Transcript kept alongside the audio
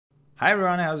Hi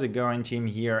everyone, how's it going? Tim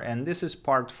here, and this is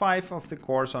part 5 of the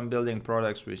course on building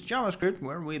products with JavaScript,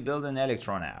 where we build an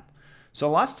Electron app. So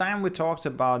last time we talked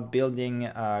about building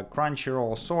a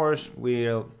Crunchyroll source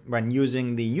when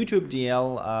using the YouTube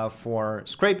DL for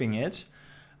scraping it.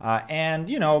 And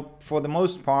you know, for the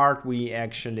most part, we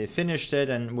actually finished it,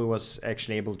 and we was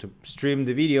actually able to stream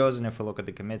the videos. And if we look at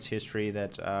the commits history,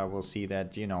 that we'll see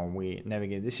that, you know, we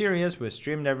navigated the series, we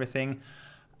streamed everything.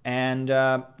 And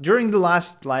during the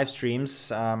last live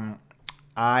streams,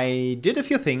 I did a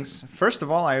few things. First of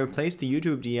all, I replaced the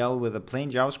YouTube DL with a plain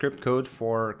JavaScript code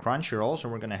for Crunchyroll, so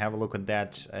we're going to have a look at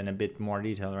that in a bit more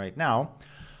detail right now.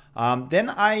 Then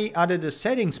I added a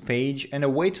settings page and a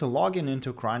way to log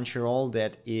into Crunchyroll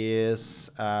that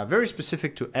is very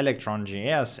specific to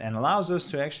Electron.js and allows us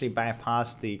to actually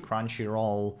bypass the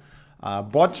Crunchyroll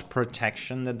bot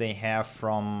protection that they have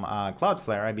from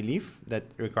Cloudflare, I believe, that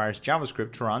requires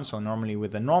JavaScript to run. So normally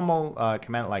with a normal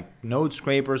command like node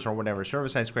scrapers or whatever,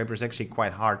 server-side scrapers, actually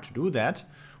quite hard to do that,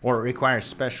 or requires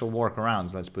special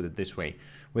workarounds, let's put it this way.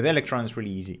 With Electron, it's really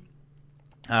easy.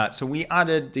 So we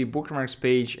added the bookmarks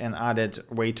page and added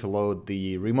a way to load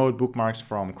the remote bookmarks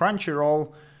from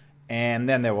Crunchyroll. And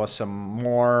then there was some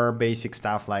more basic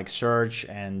stuff like search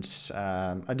and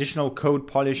additional code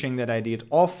polishing that I did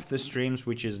off the streams,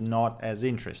 which is not as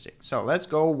interesting. So let's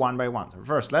go one by one. So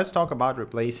first, let's talk about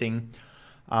replacing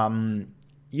YouTube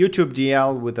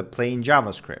DL with a plain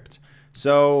JavaScript.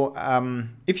 So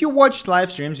if you watched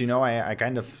live streams, you know I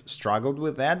kind of struggled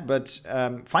with that, but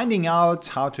finding out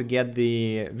how to get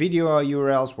the video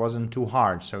URLs wasn't too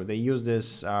hard. So they use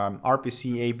this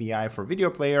RPC API for video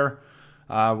player,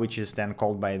 which is then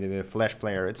called by the Flash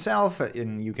player itself,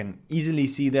 and you can easily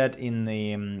see that in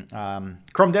the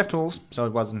Chrome DevTools, so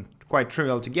it wasn't quite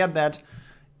trivial to get that.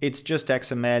 It's just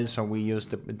XML, so we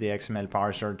used the XML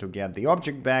parser to get the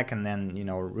object back, and then, you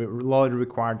know, load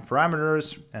required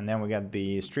parameters, and then we get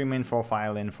the stream info,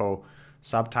 file info,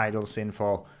 subtitles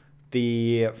info.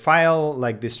 The file,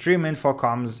 like the stream info,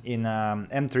 comes in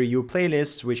M3U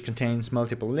playlist, which contains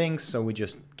multiple links. So we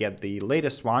just get the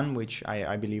latest one, which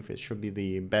I believe it should be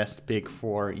the best pick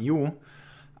for you.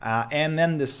 And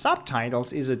then the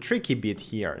subtitles is a tricky bit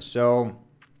here. So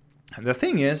the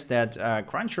thing is that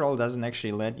Crunchyroll doesn't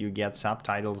actually let you get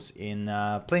subtitles in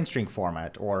plain string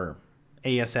format or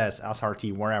ASS,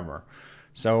 SRT, wherever.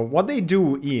 So what they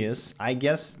do is, I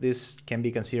guess this can be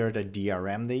considered a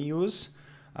DRM they use.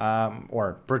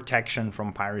 Or protection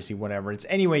from piracy, whatever. It's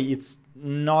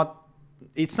not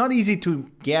easy to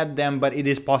get them, but it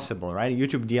is possible, right?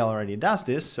 YouTube DL already does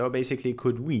this, so basically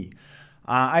could we?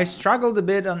 I struggled a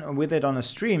bit with it on a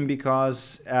stream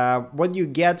because what you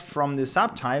get from the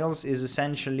subtitles is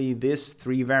essentially these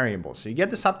three variables. So you get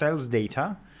the subtitles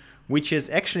data, which is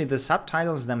actually the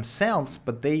subtitles themselves,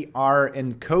 but they are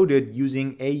encoded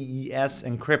using AES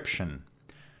encryption.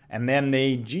 And then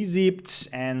they gzipped,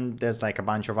 and there's like a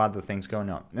bunch of other things going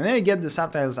on. And then you get the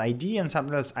subtitles ID and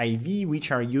subtitles IV, which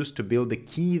are used to build the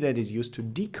key that is used to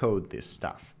decode this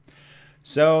stuff.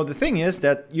 So the thing is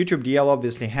that YouTube DL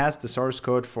obviously has the source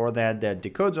code for that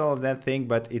decodes all of that thing,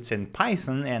 but it's in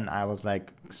Python, and I was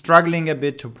like struggling a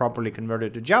bit to properly convert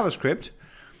it to JavaScript.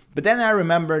 But then I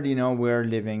remembered, you know, we're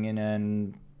living in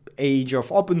an age of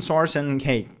open source, and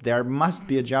hey, there must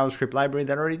be a JavaScript library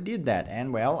that already did that.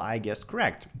 And well, I guessed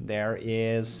correct. There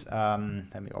is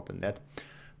let me open that.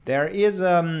 There is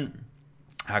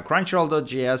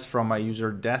Crunchyroll.js from a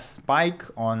user Death Spike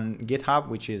on GitHub,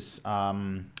 which is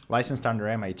licensed under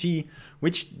MIT,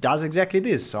 which does exactly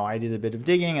this. So I did a bit of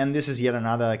digging, and this is yet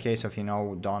another case of, you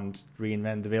know, don't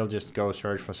reinvent the wheel, just go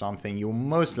search for something. You'll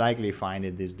most likely find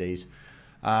it these days.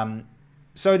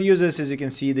 So it uses, as you can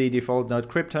see, the default Node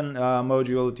Krypton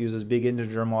module. It uses big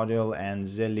integer module and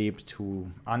zlib to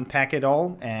unpack it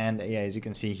all. And yeah, as you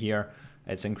can see here,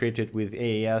 it's encrypted with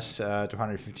AES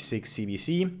 256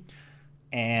 CBC.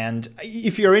 And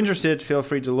if you're interested, feel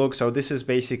free to look. So this is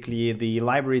basically the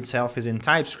library itself is in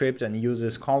TypeScript and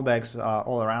uses callbacks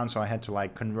all around. So I had to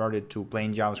like convert it to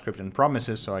plain JavaScript and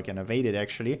promises so I can evade it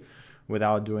actually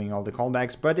without doing all the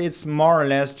callbacks. But it's more or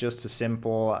less just a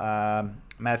simple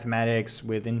mathematics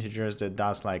with integers that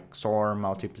does like XOR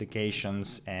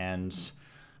multiplications, and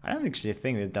I don't actually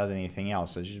think it does anything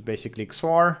else. So it's just basically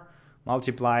XOR,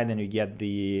 multiply, then you get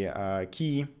the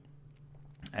key,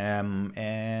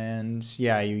 and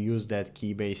yeah, you use that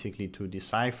key basically to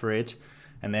decipher it,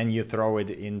 and then you throw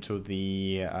it into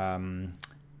the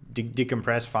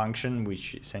decompress function,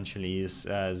 which essentially is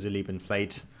zlib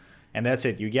inflate, and that's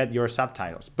it. You get your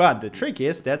subtitles. But the trick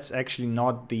is that's actually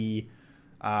not the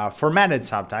formatted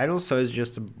subtitles, so it's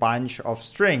just a bunch of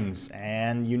strings,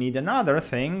 and you need another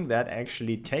thing that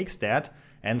actually takes that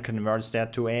and converts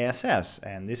that to ASS.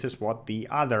 And this is what the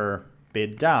other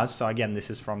bit does. So again, this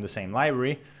is from the same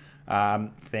library.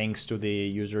 Thanks to the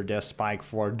user DevSpike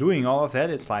for doing all of that.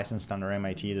 It's licensed under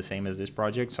MIT, the same as this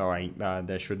project. So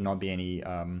there should not be any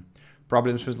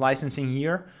problems with licensing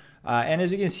here. And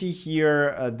as you can see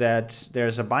here, that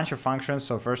there's a bunch of functions.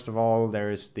 So first of all,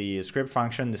 there's the script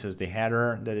function. This is the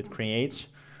header that it creates.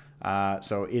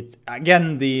 So it,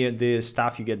 again, the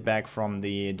stuff you get back from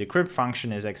the decrypt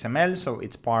function is XML. So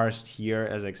it's parsed here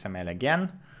as XML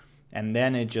again. And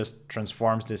then it just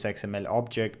transforms this XML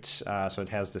object. So it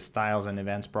has the styles and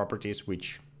events properties,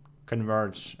 which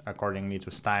converts accordingly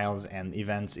to styles, and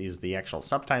events is the actual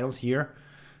subtitles here.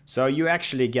 So you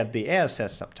actually get the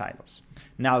ASS subtitles.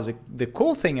 Now, the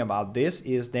cool thing about this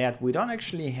is that we don't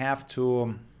actually have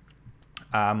to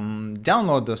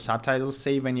download those subtitles,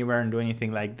 save anywhere, and do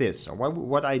anything like this. So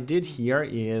what I did here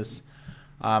is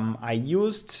I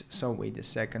used, so wait a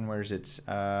second, where is it?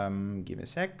 Give me a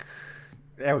sec.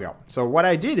 There we go. So what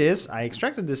I did is I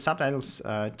extracted the subtitles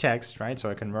text, right?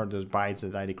 So I convert those bytes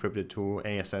that I decrypted to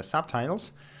ASS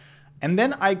subtitles. And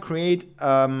then I create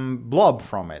blob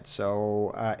from it.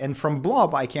 So, and from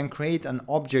blob, I can create an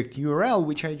object URL,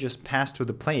 which I just pass to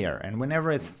the player. And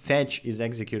whenever its fetch is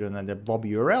executed on the blob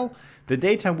URL, the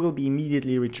data will be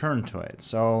immediately returned to it.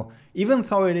 So even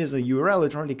though it is a URL,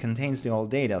 it already contains the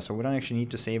old data. So we don't actually need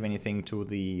to save anything to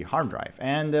the hard drive.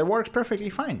 And it works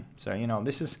perfectly fine. So, you know,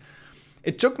 this is...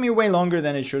 It took me way longer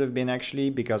than it should have been, actually,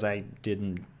 because I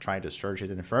didn't try to search it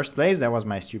in the first place. That was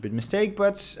my stupid mistake.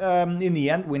 But in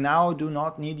the end, we now do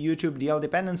not need YouTube DL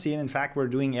dependency. And in fact, we're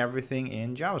doing everything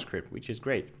in JavaScript, which is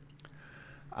great.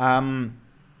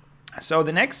 So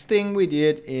the next thing we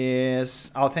did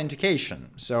is authentication.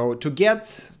 So to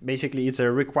get, basically, it's a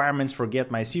requirements for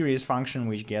get my series function,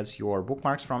 which gets your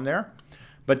bookmarks from there.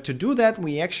 But to do that,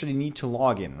 we actually need to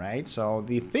log in, right? So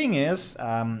the thing is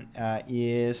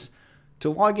to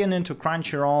log in into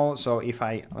Crunchyroll. So if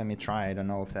let me try, I don't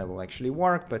know if that will actually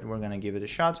work, but we're gonna give it a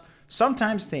shot.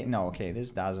 Sometimes they, no, okay,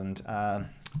 this doesn't.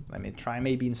 Let me try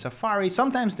maybe in Safari.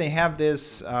 Sometimes they have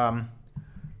this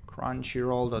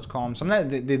Crunchyroll.com. Sometimes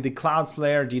the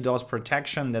Cloudflare DDoS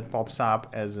protection that pops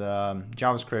up as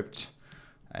JavaScript.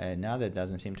 Now that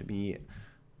doesn't seem to be,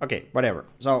 okay, whatever.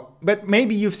 So, but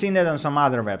maybe you've seen that on some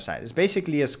other website. It's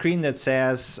basically a screen that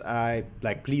says,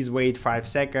 like, please wait 5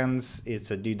 seconds. It's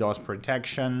a DDoS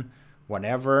protection,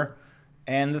 whatever.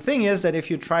 And the thing is that if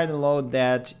you try to load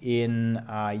that in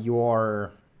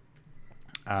your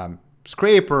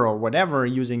scraper or whatever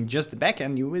using just the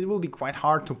backend, it will be quite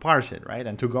hard to parse it, right?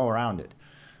 And to go around it.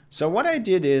 So what I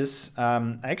did is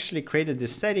I actually created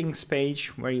this settings page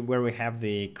where we have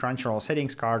the Crunchyroll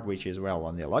settings card, which is, well,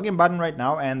 on the login button right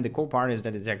now. And the cool part is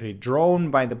that it's actually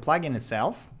drawn by the plugin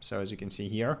itself. So as you can see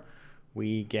here,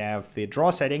 we have the draw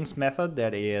settings method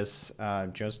that is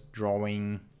just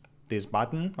drawing this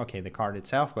button. Okay, the card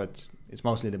itself, but it's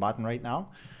mostly the button right now.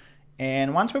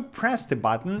 And once we press the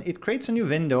button, it creates a new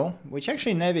window, which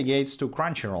actually navigates to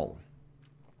Crunchyroll.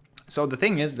 So the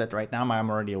thing is that right now I'm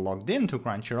already logged in to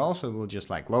Crunchyroll, so it will just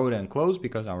like load and close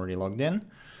because I'm already logged in.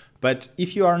 But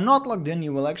if you are not logged in,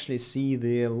 you will actually see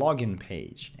the login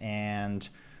page, and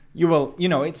you will, you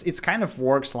know, it's kind of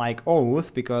works like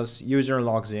auth, because user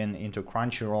logs in into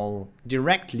Crunchyroll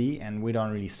directly and we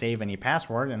don't really save any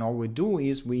password, and all we do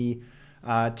is we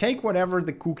take whatever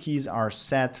the cookies are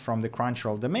set from the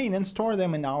Crunchyroll domain and store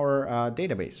them in our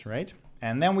database, right?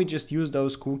 And then we just use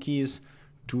those cookies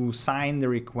to sign the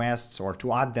requests or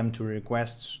to add them to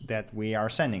requests that we are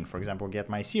sending. For example, get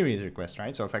my series request,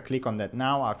 right? So if I click on that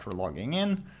now after logging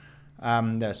in,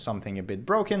 there's something a bit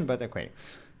broken, but okay.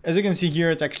 As you can see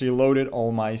here, it's actually loaded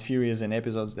all my series and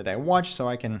episodes that I watched, so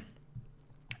I can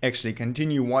actually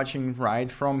continue watching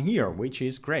right from here, which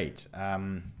is great. Let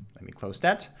me close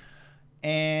that.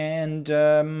 And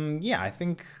yeah, I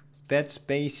think that's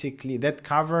basically, that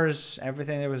covers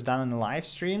everything that was done on the live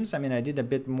streams. I mean, I did a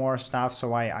bit more stuff,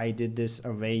 so I did this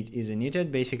await is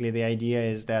initted. Basically, the idea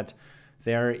is that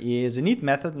there is a init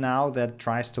method now that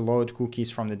tries to load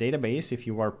cookies from the database if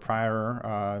you were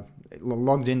prior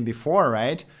logged in before,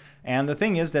 right? And the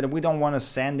thing is that we don't want to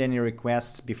send any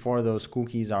requests before those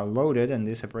cookies are loaded, and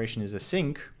this operation is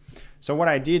async. So what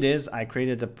I did is I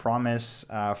created a promise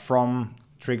from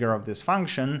trigger of this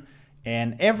function,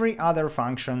 and every other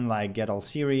function like get all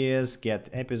series, get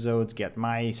episodes, get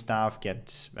my stuff,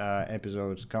 get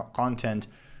episodes content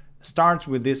starts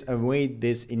with this await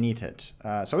this initted.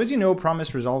 So as you know,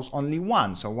 promise resolves only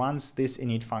once. So once this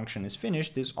init function is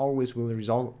finished, this always will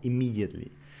resolve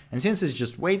immediately. And since it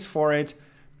just waits for it,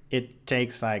 it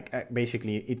takes like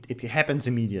basically it happens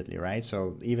immediately, right?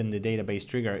 So even the database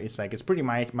trigger, it's like it's pretty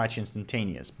much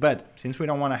instantaneous. But since we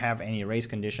don't want to have any race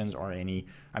conditions or any,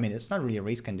 I mean, it's not really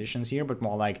race conditions here, but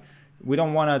more like we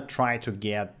don't want to try to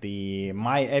get the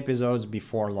my episodes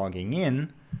before logging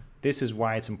in. This is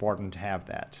why it's important to have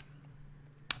that.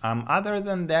 Other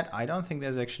than that, I don't think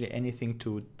there's actually anything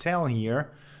to tell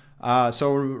here.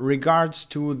 So regards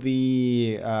to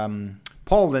the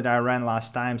poll that I ran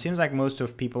last time, seems like most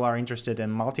of people are interested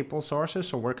in multiple sources.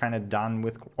 So we're kind of done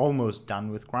with, almost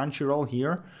done with Crunchyroll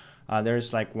here.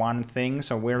 There's like one thing.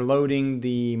 So we're loading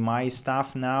the my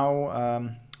stuff now.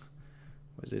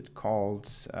 Was it called?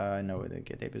 No, the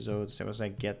get episodes. There was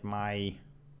like get my,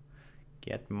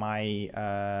 where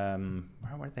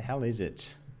the hell is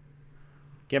it?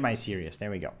 Get my series.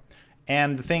 There we go.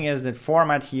 And the thing is that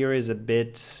format here is a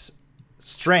bit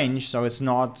strange, so it's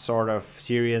not sort of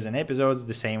series and episodes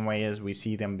the same way as we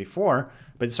see them before,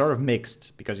 but it's sort of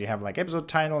mixed because you have like episode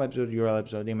title, episode URL,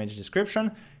 episode image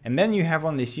description, and then you have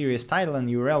only series title and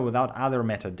URL without other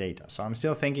metadata. So I'm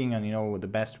still thinking on, you know, the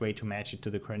best way to match it to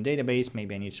the current database.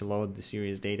 Maybe I need to load the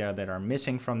series data that are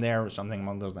missing from there or something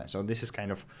along those lines. So this is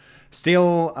kind of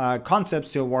still concept,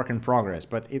 still work in progress,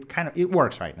 but it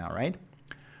works right now, right?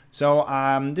 So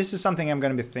this is something I'm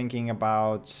going to be thinking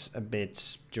about a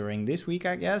bit during this week,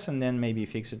 I guess, and then maybe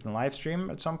fix it in live stream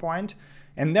at some point.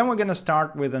 And then we're going to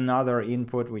start with another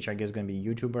input, which I guess is going to be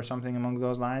YouTube or something along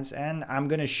those lines. And I'm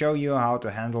going to show you how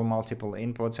to handle multiple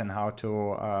inputs and how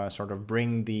to sort of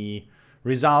bring the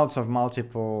results of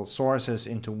multiple sources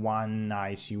into one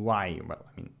nice UI. Well,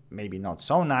 I mean, maybe not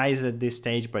so nice at this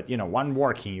stage, but, you know, one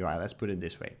working UI, let's put it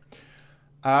this way.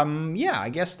 Yeah, I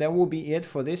guess that will be it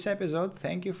for this episode.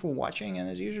 Thank you for watching, and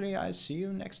as usually, I see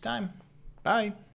you next time. Bye.